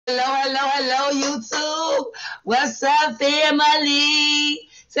Hello, YouTube. What's up, family?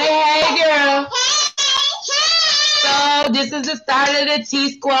 Say hey, girl. So, this is the start of the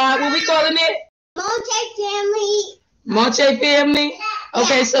T Squad. What we calling it? Monche family.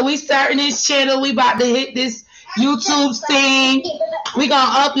 Okay, so we starting this channel. We about to hit this YouTube thing. We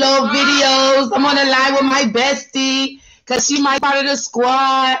gonna upload videos. I'm on the line with my bestie because she might be part of the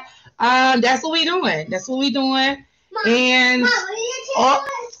squad. That's what we doing. And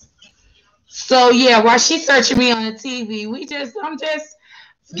so yeah, while she's searching me on the TV, I'm just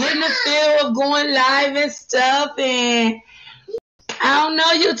getting the feel of going live and stuff. And I don't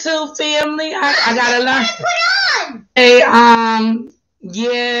know, YouTube family. I gotta learn. Hey,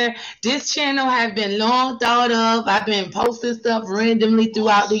 yeah, this channel has been long thought of. I've been posting stuff randomly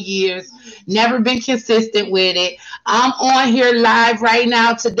throughout the years. Never been consistent with it. I'm on here live right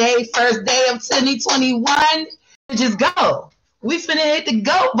now today, first day of 2021. Just go. We finna hit the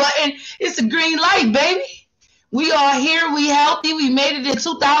go button. It's a green light, baby. We are here. We healthy. We made it in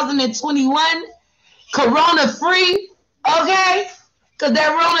 2021. Corona free. Okay? Because that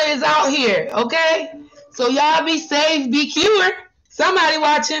Rona is out here. Okay? So y'all be safe. Be cute. Somebody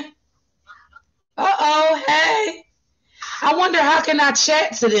watching. Uh-oh. Hey. I wonder how can I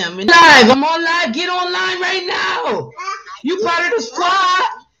chat to them. Live. I'm on live. Get online right now. You part of the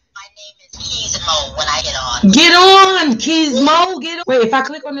squad. Keysmo when I get on. Get on, Keysmo. Get on. Wait, if I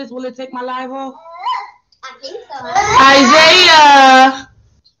click on this, will it take my live off? I think so.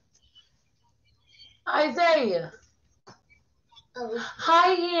 Isaiah. Hi,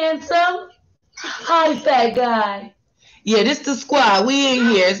 handsome. Hi, fat guy. Yeah, this the squad. We in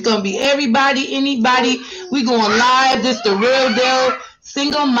here. It's gonna be everybody, anybody. We going live. This the real deal.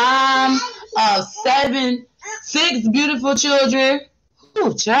 Single mom of 6 beautiful children.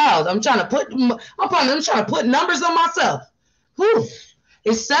 Oh, child, I'm trying to put numbers on myself. Whew.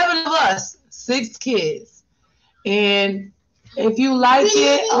 It's 7 of us, 6 kids. And if you like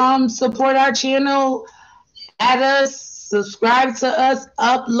it, support our channel, add us, subscribe to us,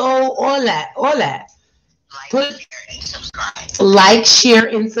 upload, all that. Like, share,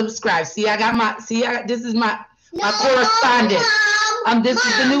 and subscribe. See, this is my correspondent. This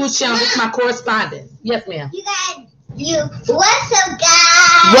is the news channel. This is my correspondent. Yes, ma'am.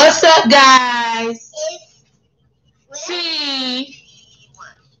 What's up, guys? T.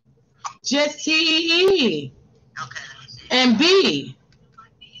 Just T-E-E. Okay. And B.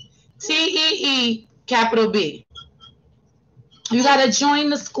 T-E-E, capital B. You got to join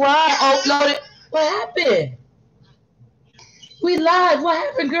the squad. Upload it. What happened? We live. What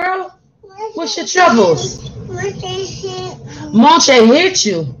happened, girl? What's your troubles? Monche hit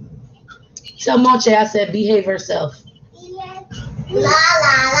you. Tell Monche I said behave herself.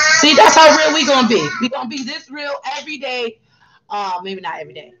 See, that's how real we gonna be. We gonna be this real every day. Maybe not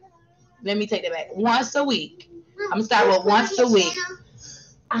every day. Let me take that back. Once a week. I'm gonna start with once a week.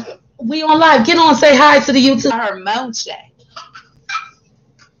 We on live. Get on, say hi to the YouTube. Her Monche.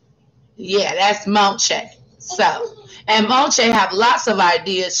 Yeah, that's Monche. So, and Monche have lots of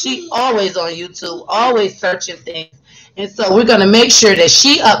ideas. She always on YouTube, always searching things. And so we're gonna make sure that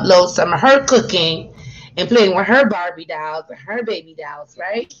she uploads some of her cooking and playing with her Barbie dolls and her baby dolls,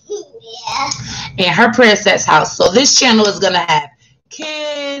 right? Yeah. And her princess house. So this channel is gonna have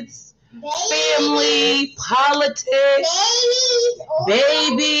kids, family, politics,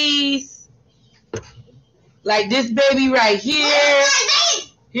 babies. Like this baby right here.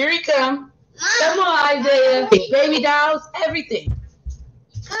 Here he come. Come on, Isaiah. Baby dolls, everything.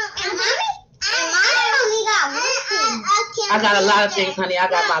 I got a lot of things, honey. I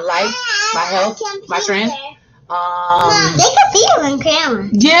got my life, my health, my friend. They can see you in camera.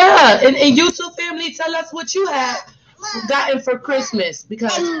 Yeah, and YouTube family, tell us what you have gotten for Christmas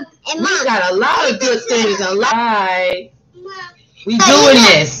because we got a lot of good things. We doing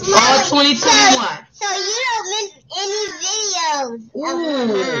this all 2021. So you don't miss any videos.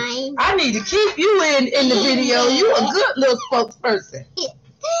 Ooh, I need to keep you in the video. You a good little spokesperson.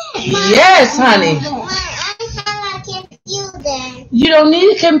 Yes, honey. You don't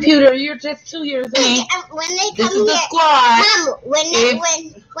need a computer. You're just 2 years old. This is the squad. Mom, when they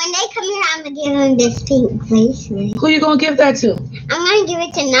come here, I'm gonna give them this pink bracelet. Who you gonna give that to? I'm gonna give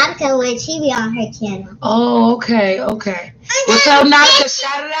it to Nautica when she be on her channel. Oh, okay. Well, tell Nautica,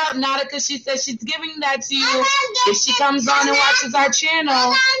 shout it out, Nautica. She said she's giving that to you if she comes on and watches our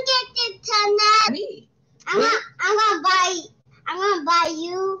channel. I'm gonna buy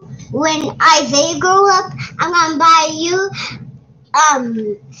you when Isaiah grow up. I'm gonna buy you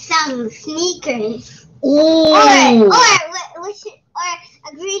some sneakers. Ooh. Or a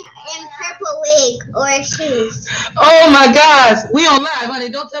a green and purple wig or shoes. Oh my gosh. We on live, honey.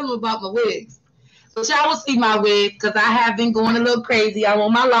 Don't tell them about my wigs. But y'all will see my wig because I have been going a little crazy. I'm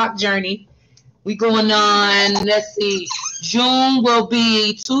on my lock journey. We going on, let's see, June will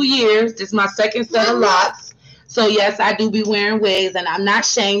be 2 years. This is my second set of locks. So yes, I do be wearing wigs and I'm not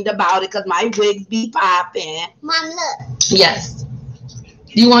ashamed about it because my wigs be popping. Mom, look. Yes.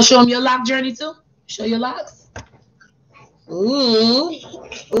 You want to show them your lock journey too? Show your locks? Ooh.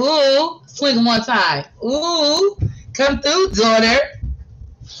 Ooh. Swing them one time. Ooh. Come through, daughter.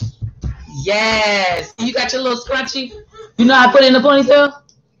 Yes. You got your little scrunchie? You know how to put it in the ponytail?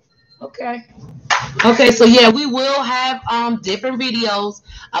 Okay. Okay, so yeah, we will have different videos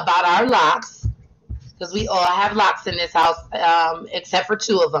about our locks because we all have locks in this house, except for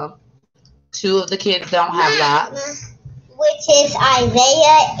 2 of them. 2 of the kids don't have locks. Which is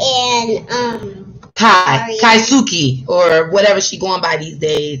Isaiah and Kaisuke, or whatever she going by these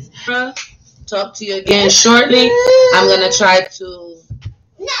days. Talk to you again shortly. I'm gonna try to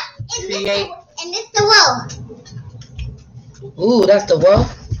create. And it's the wolf. Ooh, that's the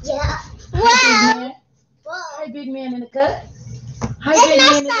wolf. Yeah. Hi, big man. Whoa. Hi, big man in the cut. Hi, big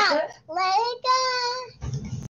man in the cut. Let it go.